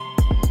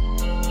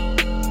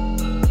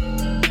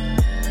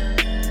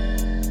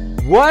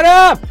What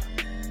up?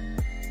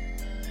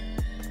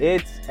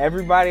 It's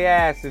Everybody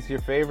Asks. It's your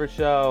favorite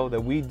show that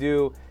we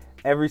do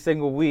every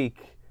single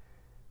week.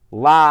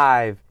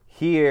 Live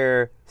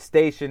here,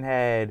 Station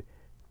Head,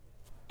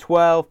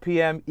 12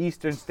 p.m.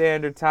 Eastern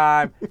Standard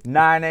Time,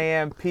 9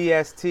 a.m.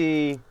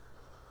 PST.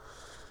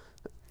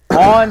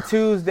 On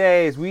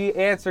Tuesdays, we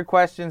answer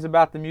questions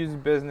about the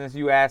music business.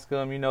 You ask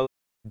them, you know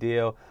the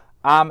deal.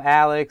 I'm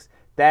Alex.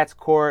 That's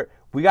Court.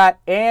 We got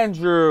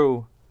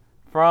Andrew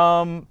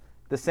from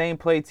the same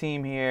play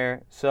team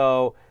here.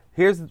 So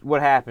here's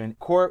what happened.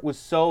 Court was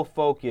so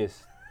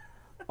focused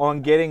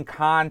on getting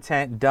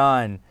content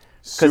done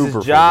because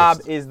his job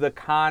is the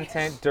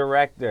content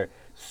director.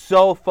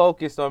 So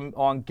focused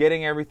on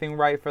getting everything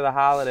right for the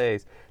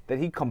holidays that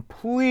he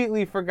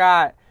completely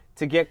forgot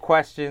to get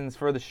questions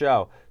for the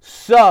show.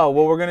 So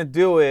what we're going to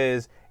do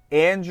is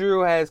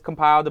Andrew has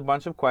compiled a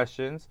bunch of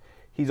questions.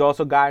 He's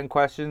also gotten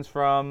questions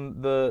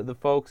from the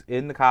folks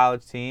in the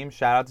college team.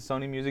 Shout out to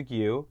Sony Music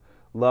U.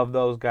 Love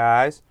those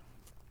guys.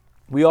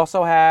 We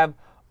also have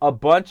a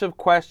bunch of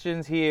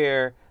questions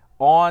here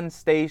on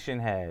Station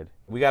Head.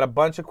 We got a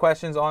bunch of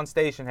questions on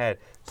Station Head.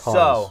 Tons.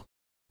 So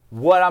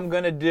what I'm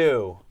going to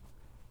do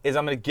is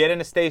I'm going to get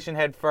into Station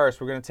Head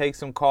first. We're going to take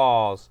some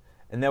calls,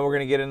 and then we're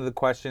going to get into the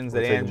questions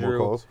that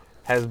Andrew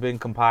has been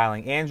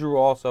compiling. Andrew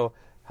will also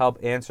help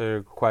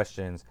answer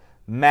questions.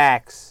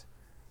 Max,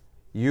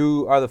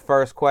 you are the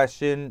first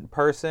question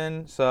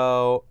person,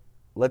 so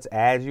let's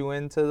add you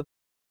into the...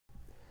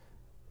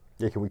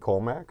 Yeah, can we call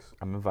Max?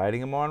 I'm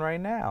inviting him on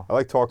right now. I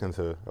like talking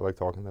to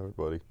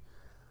everybody.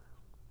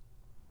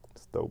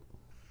 It's dope.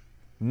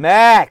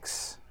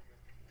 Max!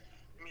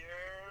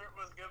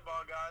 What's good,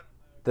 ball god?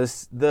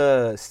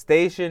 The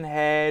Station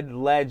Head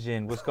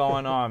legend. What's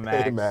going on,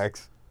 Max? Hey,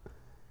 Max.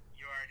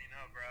 You already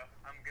know, bro.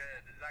 I'm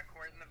good. Is that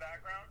Court in the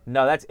background?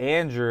 No, that's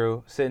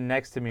Andrew sitting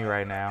next to me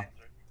right now.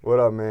 What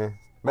up, man?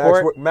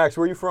 Max, Max,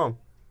 where you from?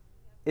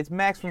 It's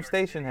Max from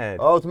Station Head.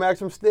 Oh, it's Max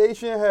from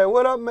Station Head.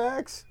 What up,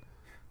 Max?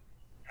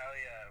 Hell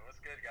yeah. What's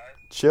good, guys?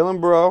 Chilling,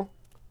 bro.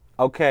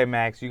 Okay,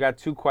 Max, you got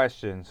 2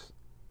 questions.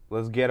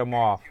 Let's get them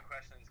off. 2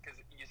 questions, because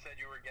you said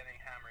you were getting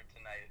hammered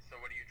tonight. So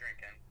what are you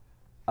drinking?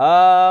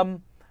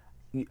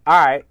 All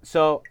right.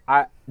 So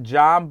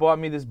John bought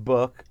me this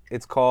book.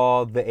 It's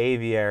called The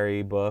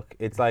Aviary Book.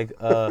 It's like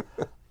a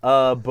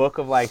book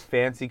of like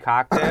fancy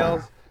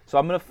cocktails. So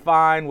I'm gonna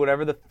find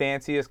whatever the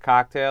fanciest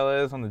cocktail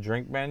is on the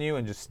drink menu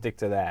and just stick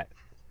to that.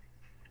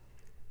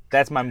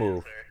 That's my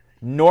move.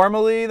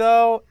 Normally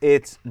though,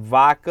 it's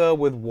vodka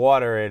with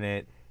water in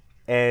it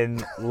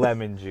and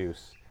lemon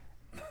juice.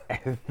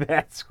 And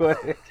that's what.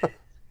 I can't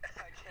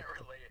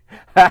relate.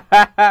 I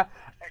can't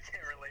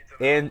relate to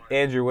that. And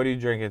Andrew, what are you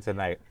drinking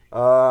tonight?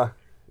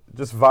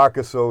 Just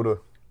vodka soda.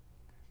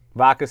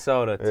 Vodka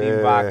soda,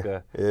 Team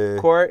Vodka. Yeah.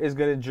 Court is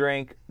going to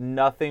drink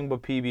nothing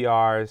but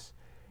PBRs.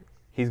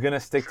 He's going to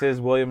stick to his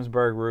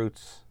Williamsburg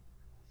roots.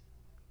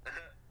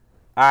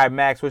 All right,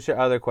 Max, what's your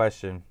other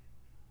question?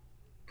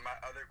 My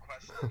other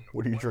question.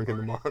 What are you drinking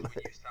tomorrow What night?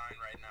 would you sign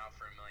right now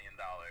for $1 million?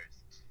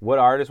 What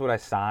artist would I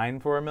sign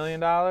for $1 million?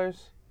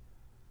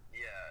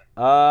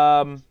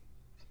 Yeah.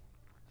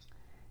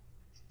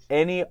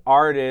 Any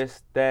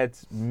artist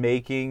that's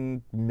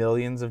making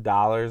millions of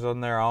dollars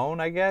on their own,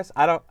 I guess.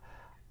 I don't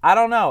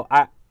know.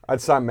 I'd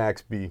sign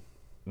Max B.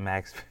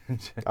 Max.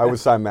 I would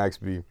sign Max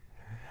B.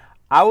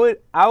 I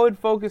would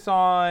focus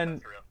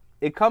on.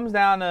 It comes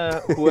down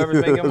to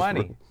whoever's making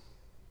money.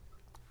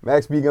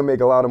 Max B gonna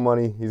make a lot of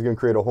money. He's gonna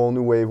create a whole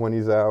new wave when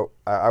he's out.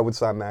 I would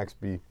sign Max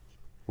B.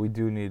 We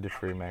do need to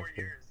free Max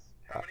B.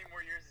 How many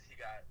more years has he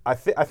got?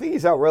 I think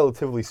he's out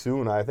relatively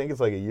soon. I think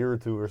it's like a year or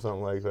 2 or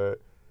something like that.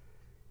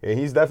 And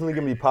he's definitely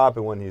gonna be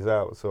popping when he's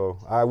out. So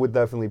I would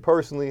definitely,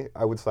 personally,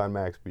 I would sign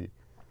Max B. Yeah.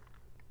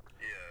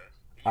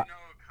 You know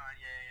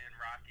Kanye and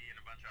Rocky and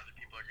a bunch of other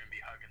people are going to be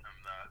hugging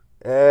him, though.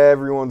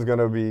 Everyone's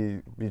gonna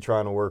be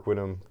trying to work with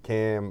him.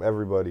 Cam,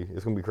 everybody.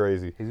 It's gonna be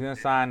crazy. He's gonna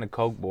sign the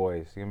Coke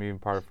Boys. He's gonna be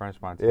part of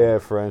French Montana. Yeah,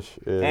 French.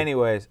 Yeah.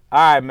 Anyways,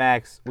 all right,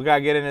 Max. We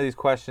gotta get into these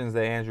questions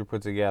that Andrew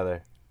put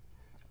together.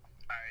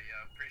 All right,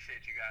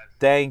 appreciate you guys.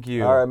 Thank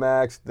you. All right,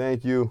 Max.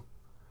 Thank you.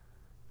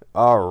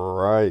 All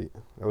right.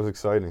 That was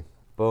exciting.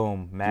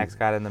 Boom. Max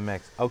got in the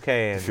mix.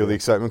 Okay, Andrew. Feel the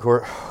excitement,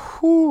 Court?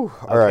 Whew.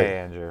 All right. Okay,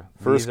 Andrew.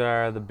 First- These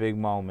are the big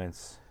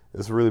moments.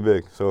 It's really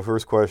big. So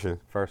first question.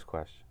 First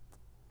question.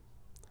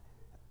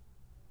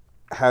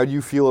 How do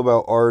you feel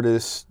about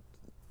artists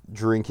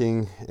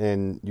drinking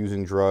and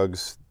using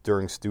drugs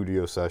during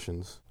studio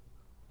sessions?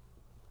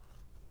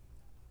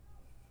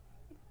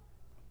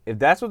 If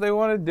that's what they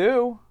want to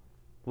do,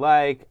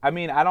 like, I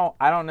mean, I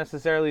don't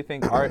necessarily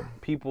think art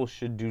people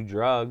should do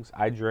drugs.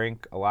 I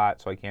drink a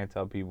lot, so I can't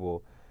tell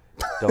people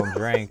don't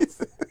drink.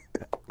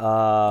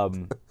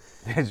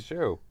 It's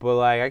true, but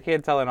like, I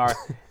can't tell an art.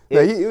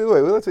 Yeah,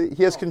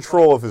 he has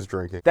control of his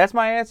drinking. That's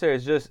my answer.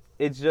 It's just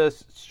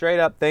straight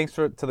up. Thanks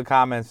to the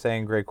comments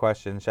saying great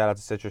question. Shout out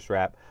to Citrus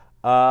Rap.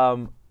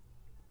 My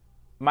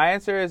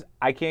answer is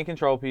I can't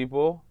control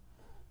people.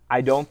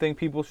 I don't think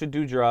people should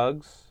do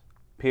drugs.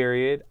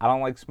 Period. I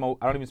don't like smoke.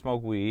 I don't even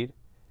smoke weed.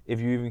 If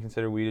you even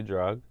consider weed a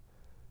drug.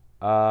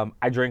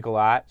 I drink a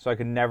lot, so I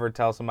could never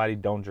tell somebody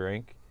don't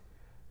drink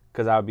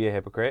because I would be a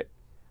hypocrite.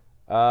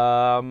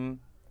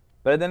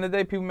 But at the end of the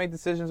day, people make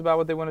decisions about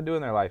what they want to do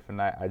in their life,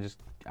 and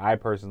I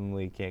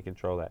personally can't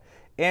control that.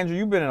 Andrew,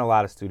 you've been in a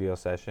lot of studio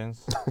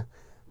sessions.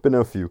 Been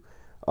in a few.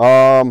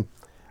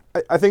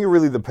 I think it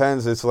really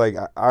depends. It's like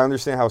I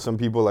understand how some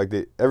people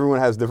everyone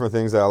has different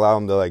things that allow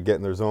them to get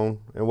in their zone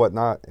and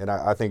whatnot, and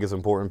I think it's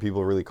important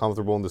people are really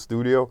comfortable in the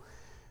studio.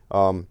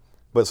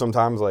 But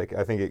sometimes I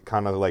think it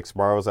kind of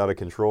spirals out of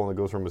control and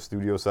it goes from a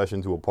studio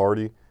session to a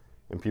party,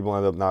 and people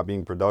end up not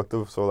being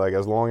productive. So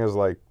as long as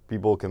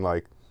people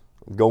can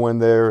go in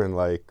there and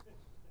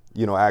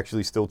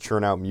actually still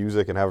churn out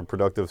music and have a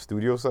productive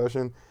studio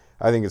session,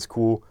 I think it's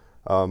cool.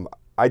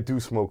 I do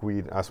smoke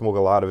weed. I smoke a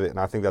lot of it, and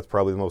I think that's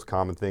probably the most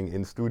common thing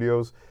in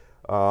studios.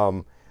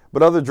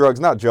 But other drugs,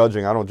 not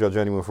judging. I don't judge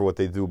anyone for what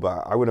they do,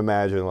 but I would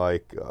imagine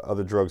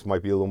other drugs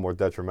might be a little more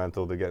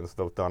detrimental to getting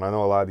stuff done. I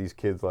know a lot of these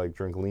kids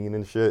drink lean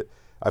and shit.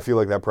 I feel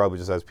like that probably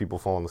just has people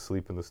falling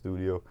asleep in the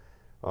studio.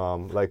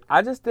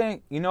 I just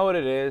think, you know what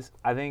it is?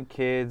 I think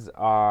kids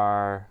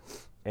are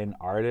an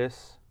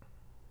artist.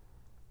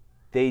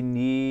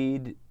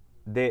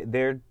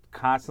 They're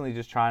constantly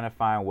just trying to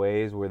find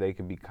ways where they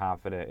can be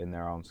confident in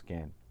their own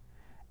skin.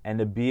 And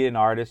to be an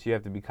artist, you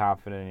have to be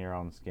confident in your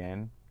own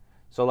skin.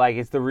 So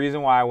it's the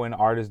reason why when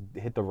artists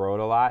hit the road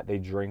a lot, they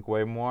drink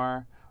way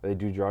more or they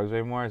do drugs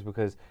way more is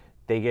because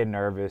they get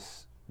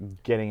nervous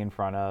getting in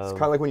front of it's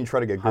kind of like when you try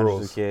to get hundreds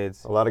girls. Of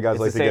kids. A lot of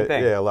guys it's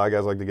a lot of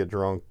guys like to get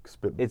drunk,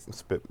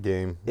 spit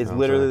game. It's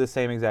literally the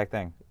same exact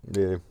thing.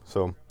 Yeah,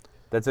 so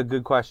that's a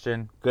good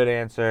question. Good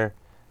answer.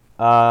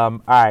 All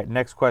right,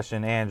 next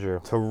question, Andrew.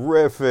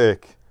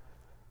 Terrific.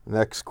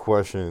 Next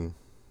question.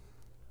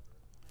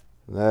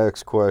 I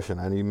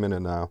need a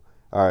minute now.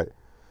 All right.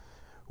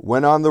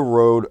 When on the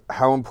road,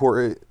 how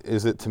important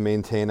is it to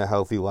maintain a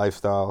healthy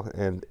lifestyle,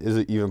 and is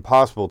it even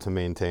possible to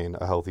maintain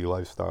a healthy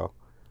lifestyle?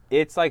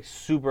 It's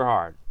super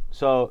hard.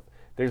 So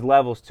there's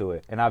levels to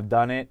it, and I've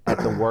done it at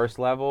the worst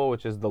level,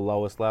 which is the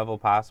lowest level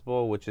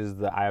possible, which is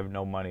the I have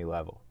no money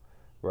level,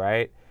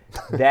 right?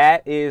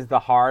 That is the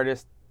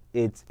hardest.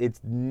 It's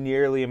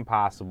nearly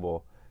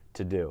impossible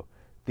to do.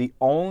 The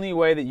only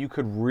way that you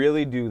could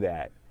really do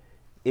that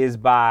is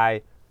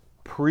by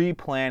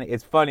pre-planning.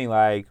 It's funny,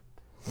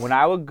 when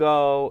I would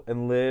go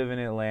and live in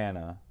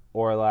Atlanta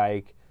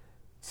or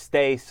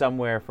stay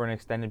somewhere for an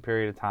extended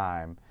period of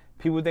time,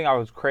 people would think I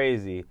was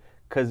crazy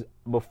because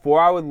before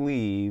I would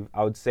leave,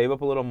 I would save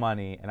up a little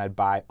money and I'd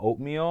buy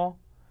oatmeal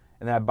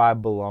and then I'd buy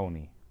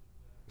bologna.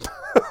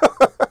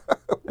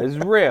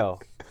 It's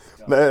real.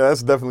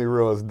 That's definitely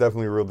real. It's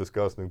definitely real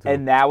disgusting too.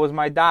 And that was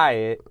my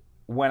diet.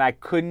 When I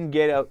couldn't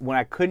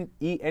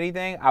eat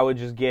anything, I would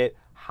just get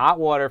hot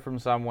water from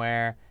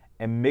somewhere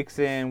and mix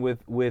in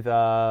with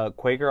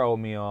Quaker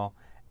oatmeal,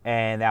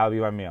 and that would be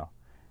my meal.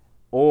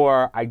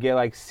 Or I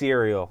get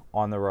cereal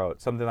on the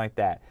road, something like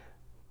that.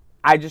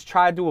 I just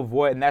tried to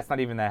avoid, and that's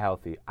not even that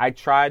healthy. I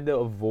tried to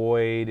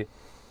avoid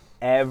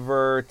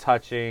ever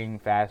touching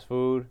fast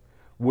food,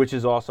 which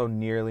is also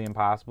nearly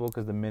impossible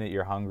because the minute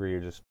you're hungry,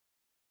 you're just,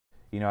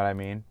 you know what I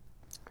mean?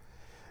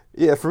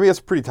 Yeah, for me, it's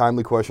a pretty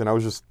timely question. I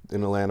was just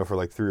in Atlanta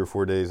for 3 or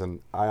 4 days, and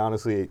I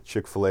honestly ate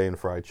Chick-fil-A and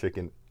fried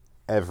chicken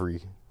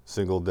every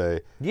single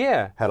day.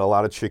 Yeah. Had a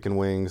lot of chicken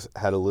wings,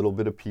 had a little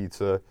bit of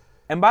pizza.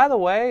 And by the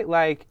way,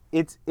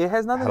 it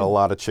has nothing. Had a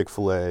lot of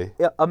Chick-fil-A.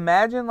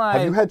 Imagine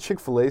Have you had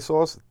Chick-fil-A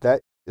sauce?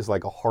 That is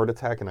like a heart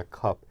attack in a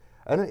cup.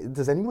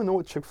 Does anyone know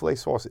what Chick-fil-A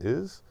sauce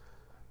is?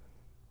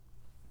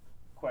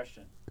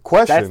 Question.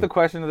 That's the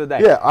question of the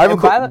day.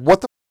 Yeah, what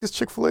the is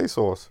Chick-fil-A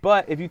sauce?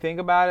 But if you think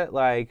about it,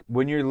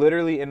 when you're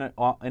literally in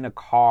a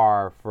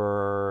car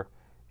for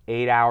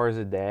 8 hours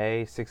a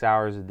day, 6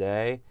 hours a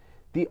day,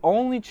 the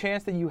only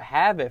chance that you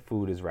have at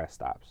food is rest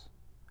stops,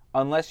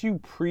 unless you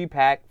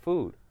pre-pack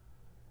food.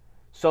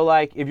 So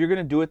if you're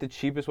gonna do it the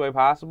cheapest way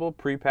possible,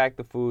 pre-pack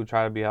the food,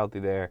 try to be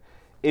healthy there.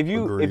 If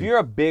you're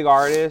a big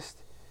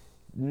artist,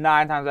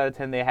 9 times out of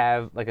 10 they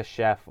have a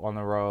chef on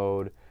the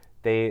road.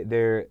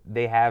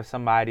 They have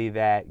somebody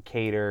that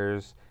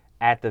caters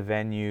at the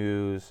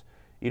venues,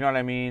 you know what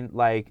I mean?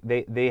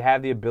 They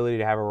have the ability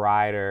to have a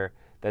rider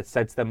that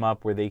sets them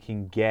up where they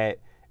can get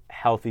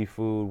healthy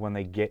food when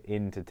they get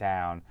into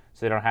town,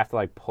 so they don't have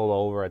to pull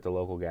over at the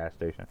local gas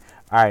station.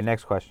 All right,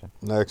 next question.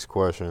 Next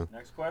question.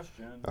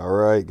 All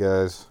right,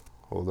 guys,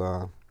 hold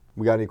on.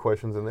 We got any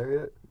questions in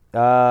there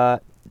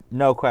yet?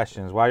 No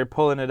questions. While you're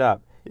pulling it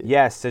up,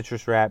 yes,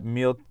 Citrus Wrap,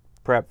 meal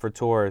prep for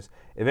tours.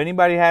 If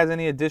anybody has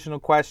any additional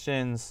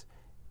questions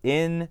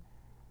in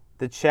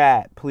the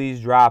chat, please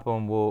drop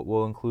them.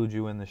 We'll include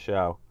you in the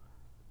show.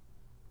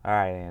 All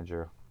right,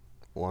 Andrew.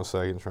 1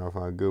 second, trying to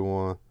find a good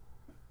one.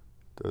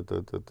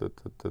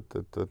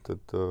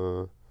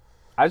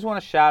 I just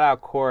want to shout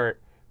out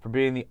Court for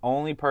being the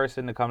only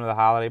person to come to the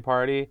holiday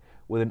party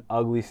with an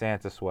ugly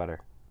Santa sweater.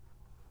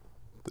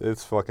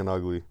 It's fucking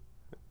ugly.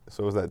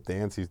 So is that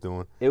dance he's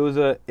doing. It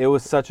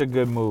was such a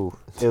good move.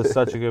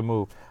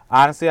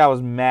 Honestly, I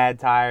was mad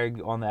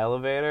tired on the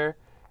elevator,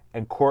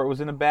 and Court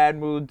was in a bad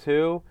mood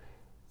too.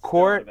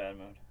 Court, Still in a bad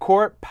mood.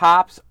 Court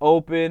pops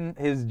open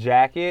his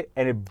jacket,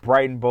 and it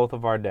brightened both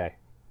of our day.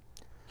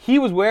 He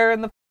was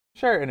wearing the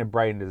shirt, and it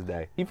brightened his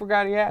day. He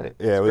forgot he had it.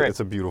 Yeah, It's great. it's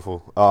a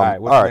beautiful. All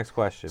right, what's the next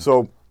question?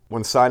 So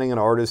when signing an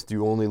artist, do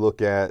you only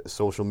look at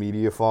social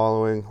media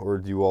following, or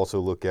do you also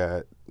look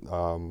at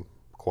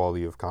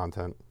quality of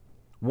content?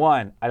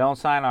 One, I don't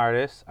sign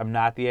artists. I'm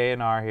not the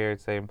A&R here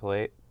at Same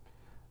Plate.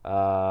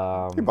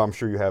 Yeah, but I'm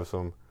sure you have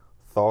some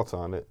thoughts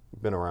on it.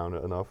 Been around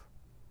it enough.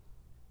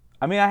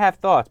 I mean, I have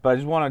thoughts, but I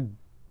just want to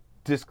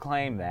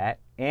disclaim that.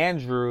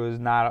 Andrew is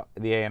not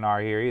the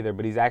A&R here either,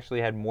 but he's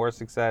actually had more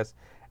success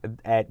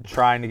at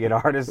trying to get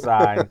artists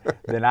signed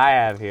than I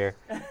have here.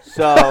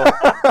 So,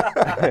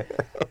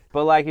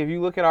 but like if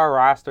you look at our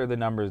roster, the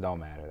numbers don't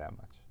matter that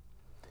much.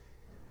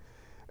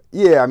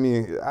 Yeah, I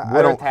mean, I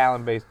We're don't. a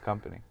talent-based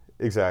company.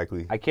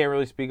 Exactly. I can't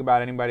really speak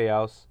about anybody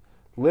else.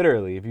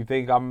 Literally, if you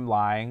think I'm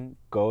lying,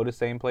 go to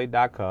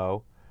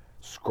sameplate.co,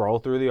 scroll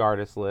through the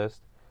artist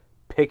list,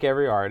 pick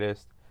every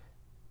artist,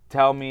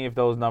 tell me if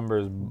those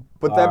numbers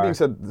But that being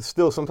said,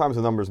 still sometimes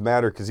the numbers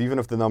matter because even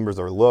if the numbers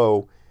are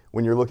low,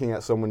 when you're looking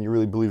at someone you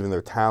really believe in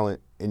their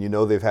talent and you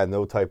know they've had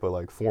no type of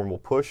like formal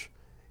push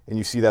and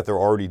you see that they're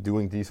already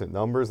doing decent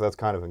numbers, that's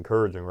kind of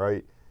encouraging,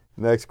 right?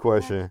 Next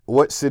question.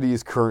 What city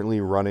is currently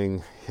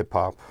running hip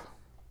hop?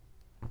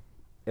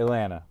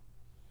 Atlanta.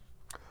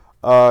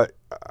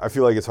 I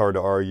feel like it's hard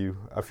to argue.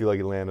 I feel like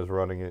Atlanta's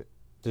running it.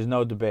 There's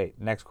no debate.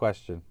 Next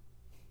question.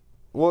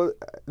 Well,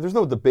 there's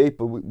no debate,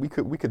 but we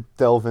could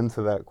delve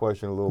into that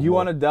question a little You more.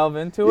 want to delve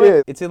into Yeah.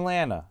 it? It's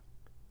Atlanta.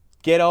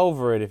 Get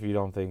over it if you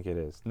don't think it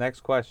is.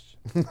 Next question.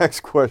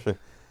 Next question.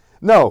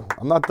 No,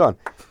 I'm not done.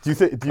 Do you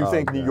think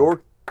God. New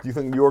York? Do you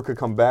think New York could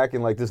come back?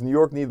 And like, does New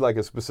York need like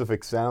a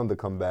specific sound to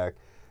come back?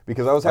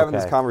 Because I was having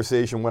this Okay.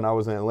 conversation when I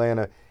was in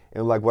Atlanta,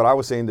 and like what I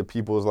was saying to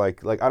people is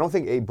like I don't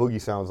think A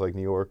Boogie sounds like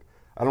New York.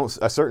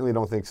 I certainly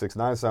don't think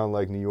 6ix9ine sound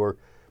like New York.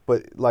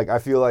 But like I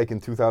feel like in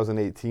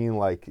 2018,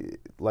 like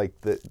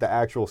the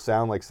actual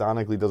sound like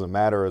sonically doesn't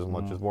matter as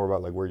much. It's more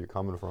about like where you're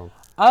coming from.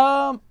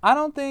 I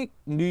don't think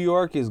New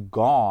York is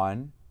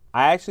gone.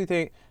 I actually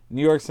think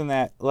New York's in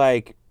that,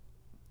 like,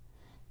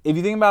 if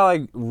you think about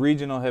like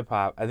regional hip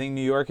hop, I think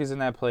New York is in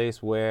that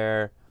place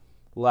where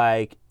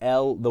like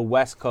the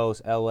West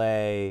Coast,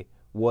 LA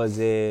was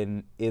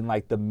in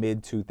like the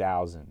mid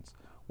 2000s,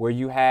 where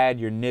you had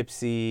your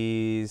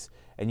Nipseys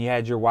and you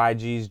had your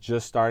YGs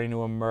just starting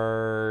to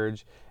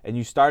emerge, and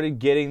you started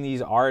getting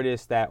these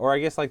artists that, or I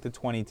guess like the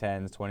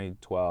 2010s,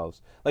 2012s,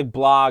 like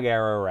blog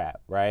era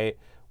rap, right?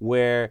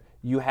 Where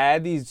you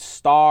had these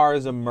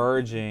stars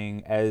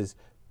emerging as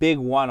big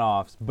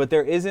one-offs, but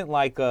there isn't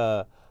like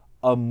a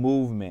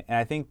movement. And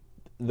I think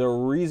the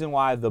reason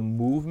why the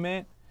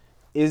movement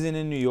isn't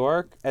in New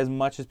York as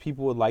much as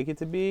people would like it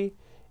to be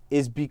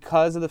is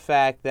because of the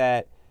fact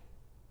that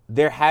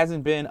there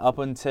hasn't been, up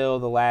until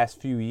the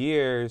last few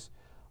years,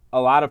 a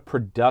lot of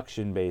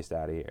production based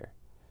out of here.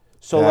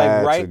 So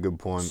That's a good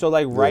point. So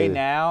like right Yeah.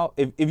 now,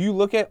 if you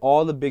look at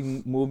all the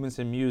big movements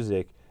in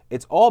music,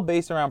 it's all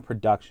based around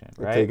production,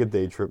 right? Take a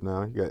day trip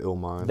now. You got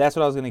Illmind. That's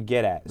what I was gonna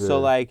get at. Yeah. So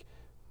like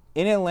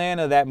in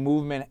Atlanta, that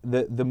movement,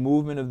 the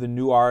movement of the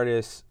new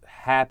artists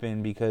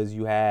happened because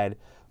you had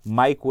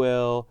Mike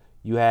Will,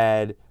 you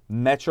had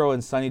Metro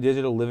and Sunny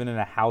Digital living in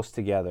a house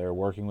together,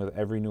 working with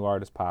every new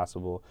artist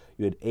possible.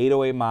 You had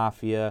 808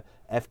 Mafia,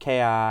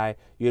 FKI.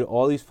 You had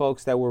all these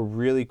folks that were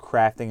really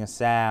crafting a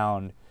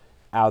sound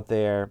out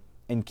there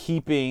and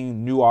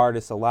keeping new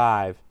artists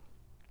alive.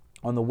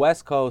 On the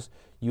West Coast,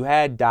 you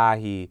had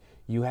Dahi.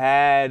 You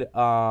had,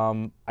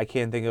 I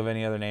can't think of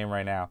any other name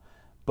right now,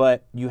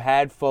 but you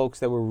had folks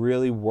that were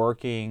really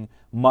working,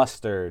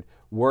 Mustard,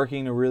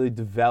 working to really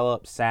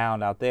develop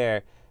sound out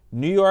there.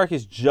 New York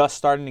is just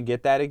starting to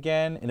get that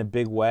again in a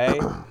big way.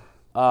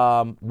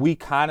 We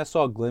kind of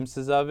saw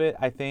glimpses of it,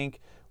 I think,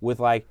 with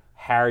like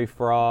Harry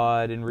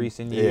Fraud in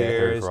recent years. Yeah,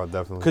 Harry Fraud,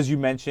 definitely. Because you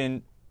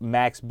mentioned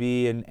Max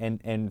B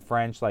and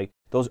French, like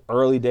those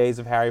early days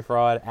of Harry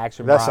Fraud,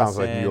 Action That Bronson. sounds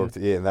like New York.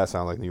 Yeah, that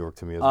sounds like New York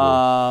to me as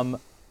well.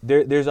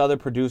 There's other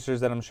producers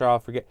that I'm sure I'll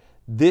forget.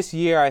 This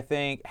year, I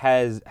think,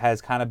 has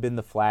kind of been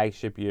the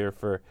flagship year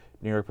for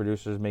New York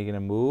producers making a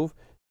move.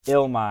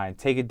 Illmind,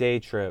 Take a Day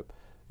Trip.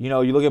 You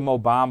know, you look at Mo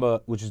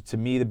Bamba, which is to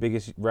me the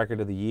biggest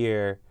record of the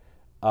year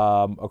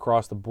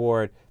across the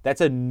board. That's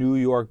a New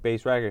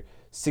York-based record.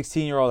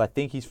 16-year-old, I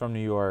think he's from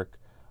New York.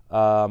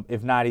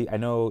 If not, I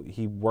know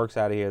he works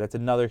out of here. That's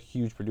another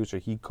huge producer.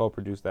 He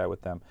co-produced that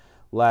with them.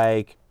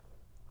 Like,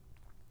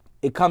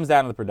 it comes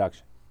down to the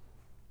production.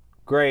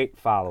 Great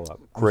follow-up.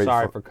 I'm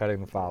sorry for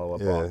cutting the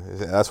follow-up off.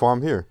 Yeah, that's why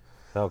I'm here.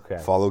 Okay.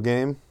 Follow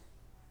game,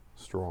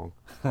 strong.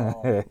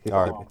 All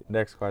right.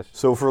 Next question.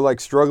 So for like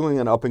struggling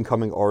and up and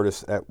coming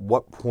artists, at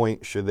what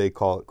point should they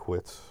call it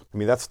quits? I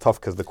mean, that's tough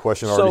because the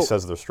question already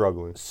says they're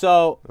struggling.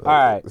 So, all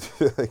right.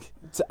 Like,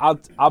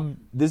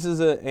 This is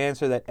an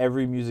answer that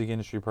every music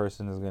industry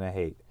person is going to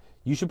hate.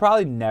 You should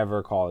probably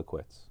never call it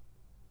quits.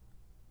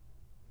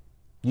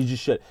 You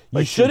just should. You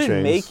Like 2 shouldn't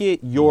Chainz. make it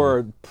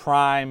your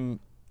prime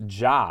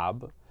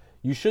job.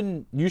 You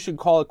should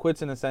call it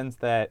quits in the sense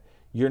that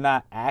you're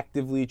not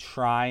actively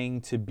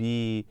trying to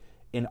be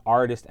an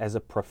artist as a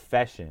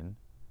profession.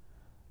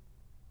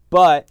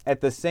 But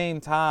at the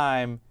same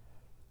time,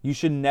 you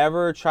should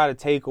never try to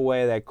take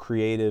away that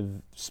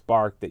creative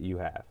spark that you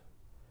have.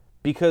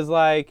 Because,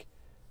 like,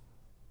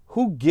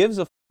 who gives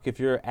a if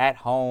you're at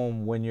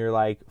home when you're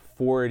like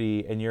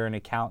 40 and you're an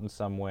accountant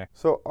somewhere?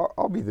 So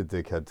I'll be the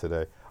dickhead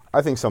today.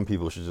 I think some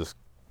people should just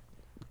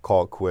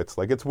call it quits.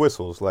 Like, it's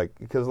whistles. Like,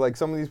 because like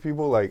some of these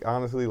people, like,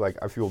 honestly, like,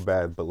 I feel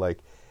bad, but like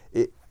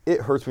it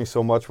hurts me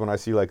so much when I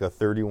see like a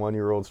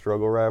 31-year-old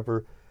struggle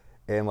rapper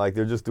and like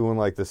they're just doing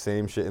like the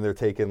same shit and they're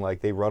taking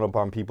like they run up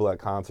on people at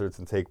concerts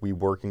and take we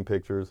working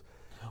pictures.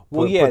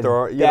 Well,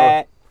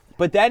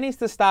 but that needs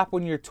to stop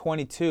when you're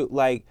 22.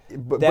 Like,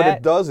 but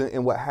it doesn't.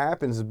 And what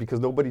happens is because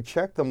nobody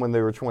checked them when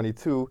they were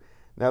 22.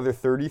 Now they're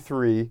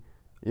 33.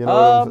 You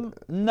know.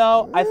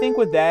 No, I think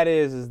what that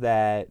is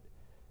that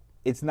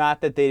it's not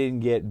that they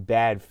didn't get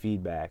bad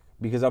feedback,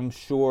 because I'm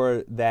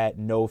sure that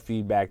no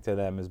feedback to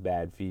them is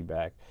bad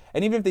feedback.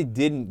 And even if they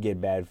didn't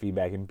get bad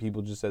feedback and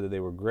people just said that they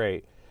were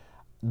great,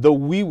 the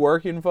we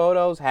working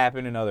photos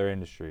happen in other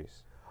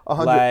industries.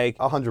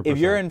 100%. If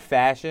you're in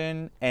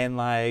fashion and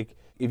like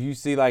if you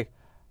see like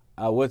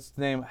what's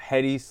the name,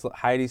 Heidi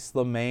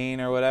Slimane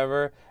or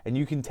whatever, and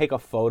you can take a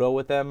photo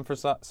with them for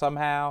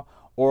somehow,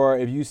 or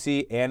if you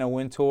see Anna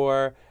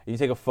Wintour and you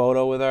take a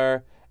photo with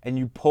her and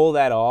you pull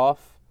that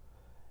off,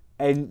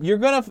 and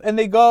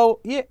they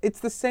go, yeah, it's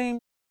the same.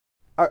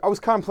 I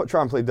was kind of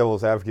trying to play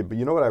devil's advocate, but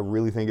you know what I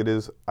really think it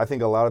is? I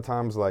think a lot of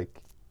times,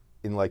 like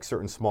in like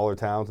certain smaller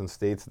towns and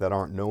states that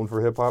aren't known for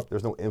hip hop,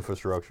 there's no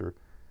infrastructure,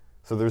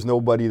 so there's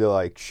nobody to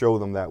like show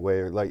them that way.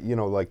 Or like, you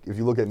know, like if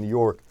you look at New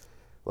York,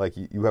 like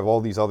you have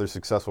all these other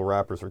successful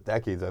rappers for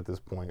decades at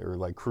this point, or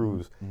like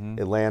Cruz. Mm-hmm.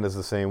 Atlanta's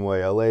the same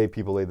way. LA,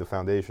 people laid the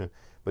foundation.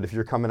 But if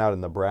you're coming out of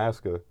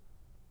Nebraska,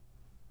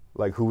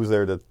 like who's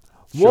there to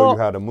show you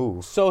how to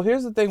move? So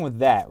here's the thing with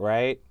that,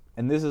 right?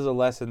 And this is a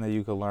lesson that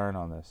you can learn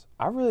on this.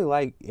 I really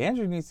like,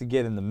 Andrew needs to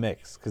get in the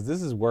mix because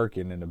this is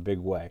working in a big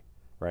way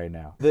right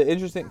now.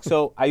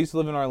 So I used to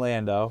live in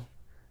Orlando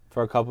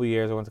for a couple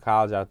years. I went to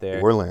college out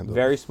there. Orlando.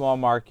 Very small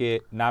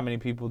market. Not many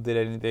people did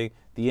anything.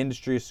 The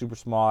industry is super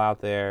small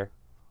out there.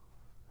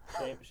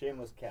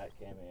 Shameless cat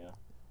cameo.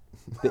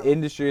 The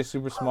industry is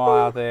super small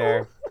out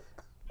there.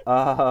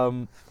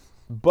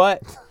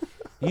 But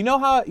you know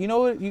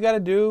what you got to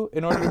do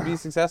in order to be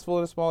successful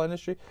in a small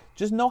industry?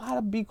 Just know how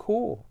to be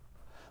cool.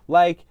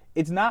 Like,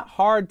 it's not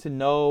hard to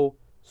know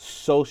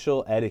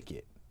social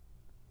etiquette.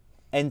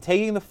 And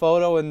taking the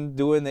photo and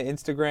doing the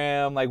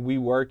Instagram, like we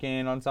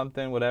working on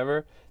something,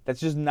 whatever, that's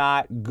just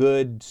not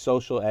good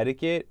social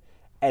etiquette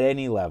at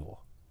any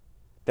level.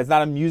 That's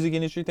not a music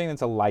industry thing,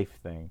 that's a life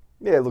thing.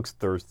 Yeah, it looks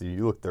thirsty.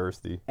 You look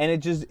thirsty. And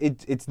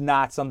it's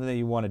not something that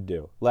you want to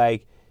do.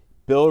 Like,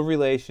 build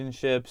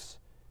relationships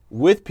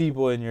with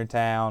people in your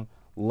town,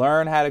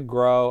 learn how to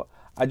grow.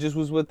 I just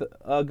was with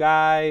a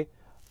guy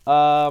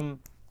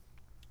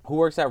who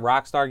works at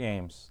Rockstar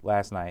Games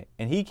last night,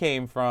 and he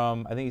came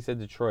from, I think he said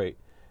Detroit,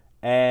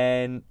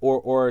 and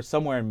or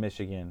somewhere in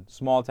Michigan,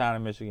 small town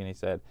in Michigan, he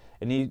said.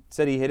 And he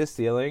said he hit a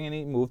ceiling and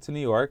he moved to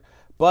New York,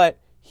 but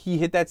he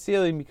hit that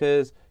ceiling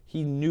because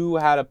he knew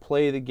how to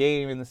play the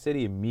game in the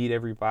city and meet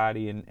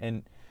everybody,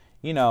 and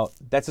you know,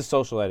 that's a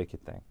social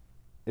etiquette thing.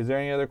 Is there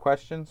any other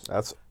questions?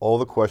 That's all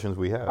the questions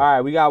we have. All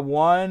right, we got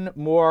one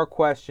more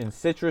question.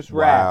 Citrus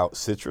Rap. Wow,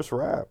 Citrus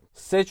Rap.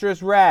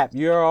 Citrus Rap,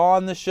 you're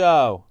on the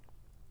show.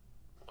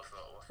 What's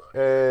up?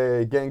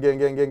 Hey,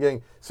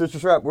 gang.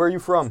 Citrus Rap, where are you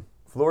from?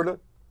 Florida?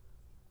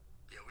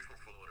 Yeah, we from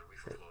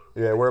Florida.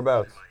 Yeah,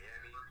 whereabouts?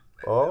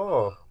 Miami.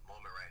 Oh.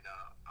 Moment right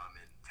now, I'm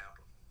in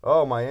Tampa.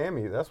 Oh,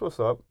 Miami. That's what's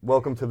up.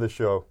 Welcome to the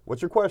show.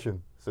 What's your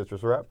question,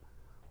 Citrus Rap?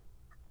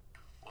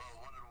 Well,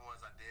 one of the ones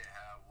I did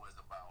have was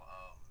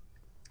about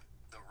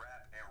the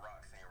rap and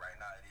rock scene right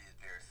now. It is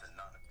very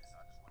synonymous.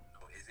 I just want to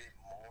know, is it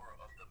more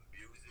of the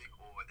music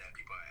or that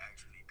people are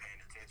actually paying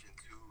attention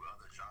to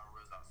other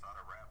genres outside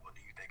of rap, or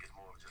do you think it's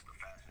more of just a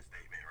fashion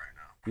statement right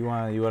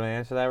now? You want to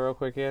answer that real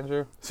quick,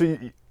 Andrew? So,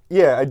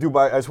 yeah, I do.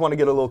 But I just want to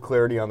get a little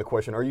clarity on the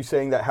question. Are you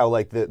saying that how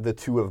like the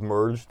two have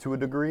merged to a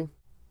degree?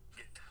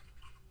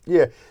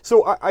 Yeah.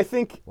 So I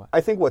think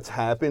what's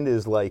happened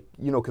is like,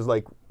 you know, because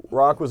like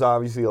rock was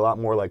obviously a lot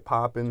more like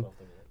popping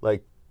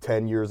like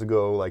 10 years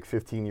ago, like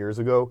 15 years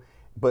ago.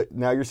 But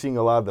now you're seeing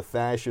a lot of the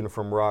fashion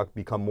from rock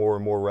become more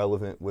and more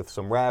relevant with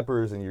some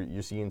rappers, and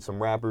you're seeing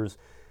some rappers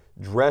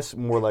dress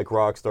more like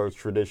rock stars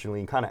traditionally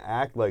and kind of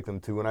act like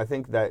them too. And I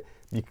think that,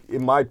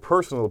 in my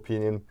personal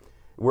opinion,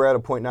 we're at a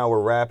point now where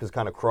rap has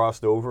kind of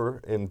crossed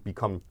over and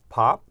become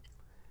pop.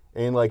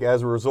 And like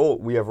as a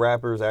result, we have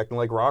rappers acting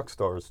like rock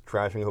stars,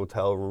 trashing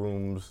hotel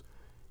rooms,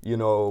 you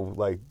know,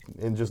 like,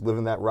 and just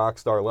living that rock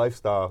star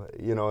lifestyle,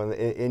 you know,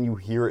 and you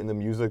hear it in the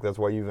music. That's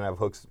why you even have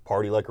hooks,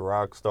 party like a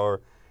rock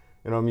star.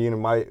 You know what I mean?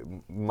 In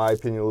my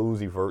opinion, Lil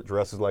Uzi Vert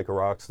dresses like a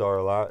rock star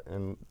a lot.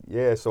 And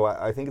yeah, so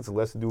I think it's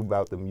less to do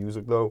about the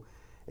music though,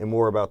 and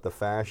more about the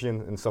fashion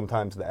and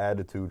sometimes the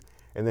attitude.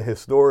 And then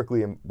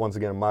historically, and once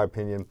again, in my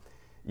opinion,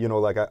 you know,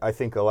 like I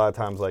think a lot of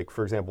times, like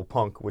for example,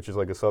 punk, which is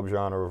like a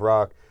subgenre of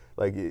rock,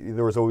 like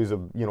there was always a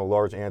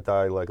large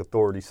anti like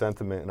authority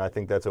sentiment, and I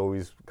think that's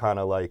always kind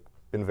of like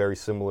been very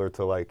similar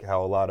to like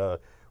how a lot of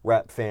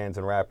rap fans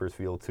and rappers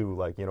feel too.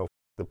 Like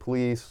the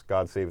police,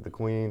 God save the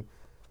Queen.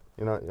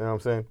 You know what I'm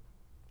saying?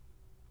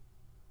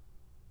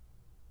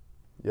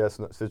 Yes,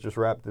 Citrus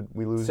Rap. Did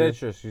we lose you?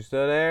 Citrus, you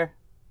still there?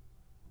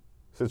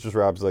 Citrus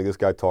Rap's like, this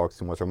guy talks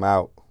too much. I'm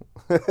out.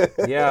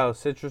 Yo,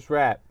 Citrus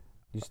Rap,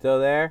 you still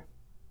there?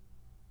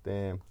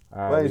 Damn.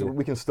 All Well, right,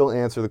 we can still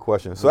answer the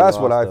question. So we that's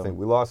what lost I him. think.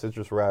 We lost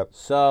Citrus Rap.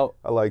 So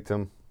I liked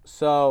him.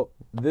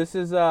 this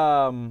is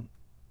I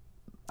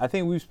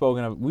think we've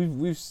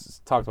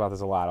talked about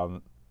this a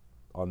lot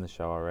on the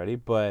show already,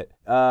 but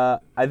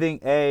I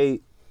think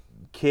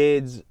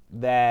kids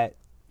that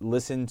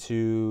listen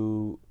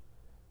to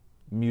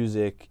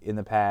music in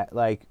the past,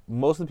 like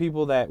most of the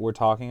people that we're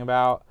talking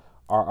about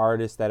are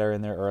artists that are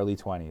in their early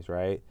 20s,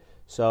 right?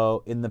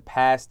 So in the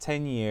past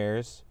 10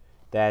 years,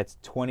 that's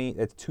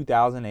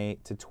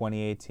 2008 to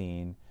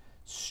 2018,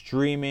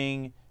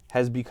 streaming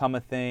has become a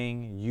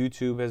thing.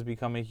 YouTube has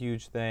become a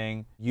huge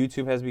thing.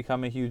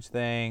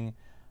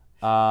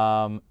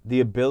 The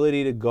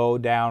ability to go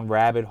down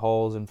rabbit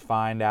holes and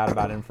find out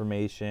about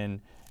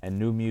information and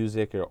new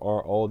music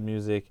or old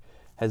music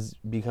has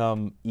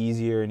become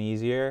easier and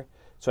easier.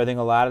 So I think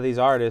a lot of these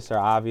artists are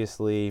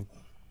obviously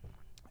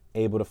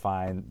able to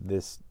find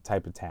this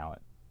type of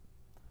talent.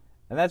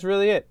 And that's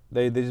really it.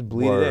 They just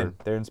bleed it in.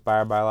 They're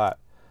inspired by a lot.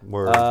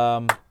 Word.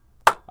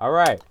 All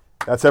right.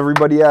 That's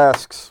Everybody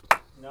Asks.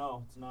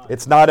 No, it's not.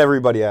 It's not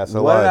Everybody Asks.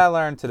 What did I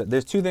learn today?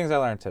 There's two things I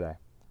learned today.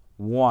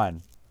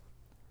 One,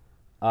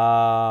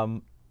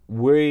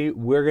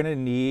 we're gonna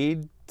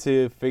need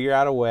to figure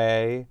out a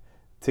way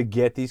to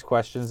get these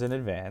questions in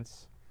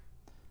advance.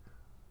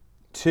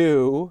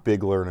 Two,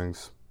 Big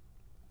learnings.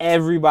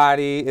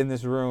 everybody in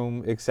this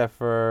room except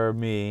for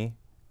me,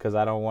 because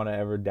I don't want to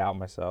ever doubt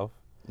myself.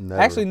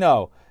 Never. Actually,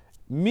 no.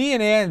 Me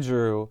and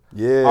Andrew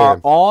Yeah. are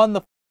on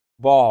the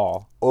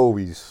ball.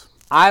 Always.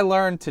 I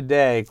learned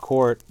today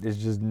Court is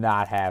just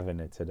not having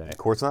it today.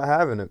 Court's not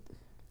having it.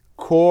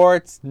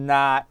 Court's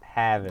not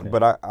having it.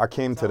 But I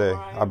came today.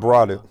 I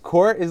brought it.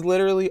 Court is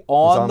literally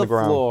on the the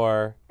ground.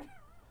 floor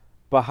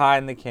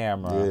behind the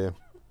camera. Yeah.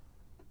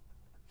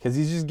 Because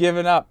he's just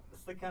giving up.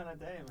 It's the kind of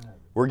day, man.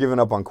 We're giving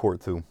up on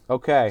Court too.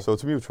 Okay, So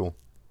it's mutual.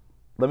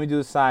 let me do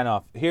the sign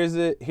off. Here's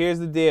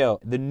the deal.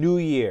 The new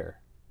year.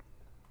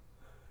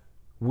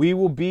 We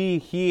will be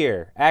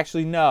here.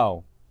 Actually,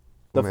 no.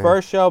 The Man.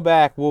 first show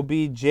back will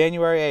be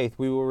January 8th.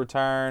 We will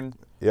return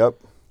Yep.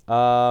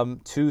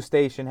 to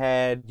Station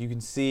Head. You can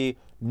see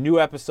new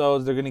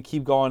episodes. They're going to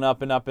keep going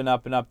up and up and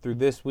up and up through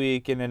this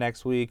week and the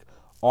next week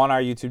on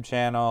our YouTube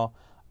channel,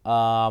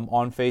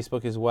 on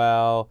Facebook as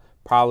well,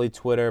 probably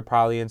Twitter,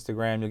 probably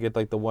Instagram. You'll get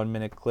like the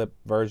 1-minute clip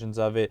versions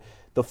of it.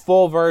 The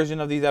full version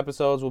of these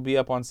episodes will be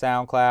up on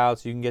SoundCloud,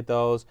 so you can get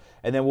those.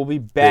 And then we'll be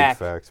back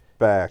Big facts.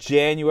 Back.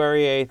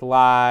 January 8th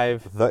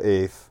live. The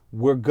 8th.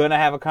 We're going to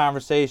have a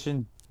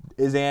conversation.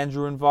 Is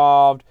Andrew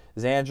involved?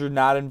 Is Andrew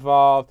not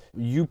involved?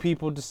 You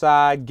people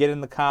decide. Get in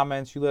the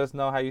comments. You let us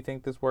know how you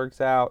think this works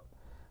out.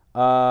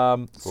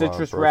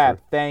 Citrus pressure. Rap,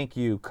 thank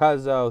you.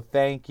 Cuzzo,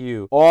 thank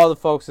you. All the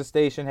folks at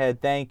Station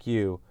Head, thank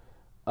you.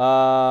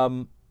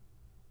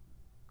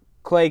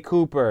 Clay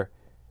Cooper,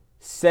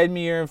 send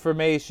me your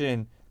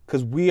information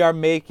because we are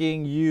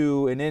making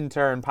you an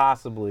intern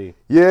possibly.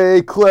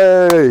 Yay,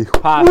 Clay.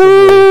 Possibly.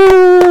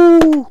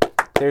 Woo!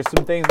 There's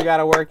some things we got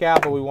to work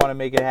out, but we want to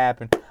make it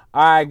happen.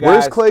 All right, guys.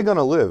 Where's Clay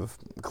gonna live?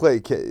 Clay,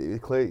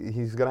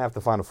 he's gonna have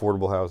to find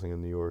affordable housing in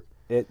New York.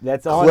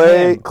 That's on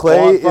Clay, him. Clay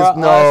On is for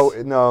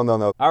us.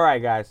 no. All right,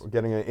 guys. We're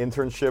getting an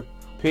internship.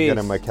 Peace.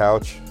 Getting my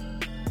couch.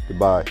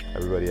 Goodbye.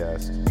 Everybody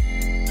asks.